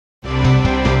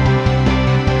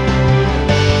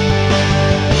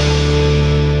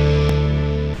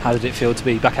How did it feel to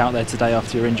be back out there today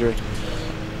after your injury?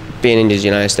 Being injured,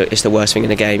 it's the worst thing in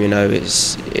the game.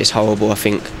 It's horrible. I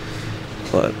think,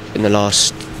 but in the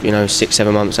last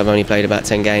 6-7 months, I've only played about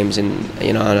 10 games,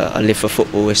 and I live for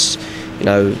football. It's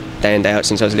day in day out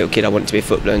since I was a little kid. I wanted to be a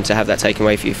footballer, and to have that taken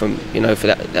away from you for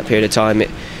that period of time,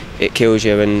 it kills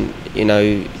you. And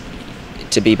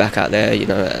to be back out there,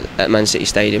 at Man City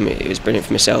Stadium, it was brilliant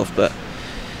for myself. But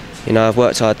I've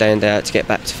worked hard day in day out to get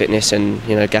back to fitness, and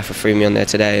Gaffer threw me on there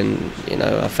today, and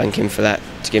I thank him for that,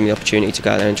 to give me the opportunity to go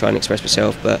out there and try and express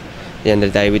myself. But at the end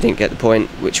of the day, we didn't get the point,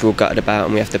 which we were gutted about,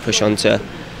 and we have to push on to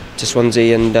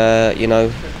Swansea and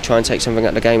try and take something out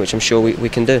of the game, which I'm sure we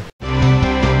can do.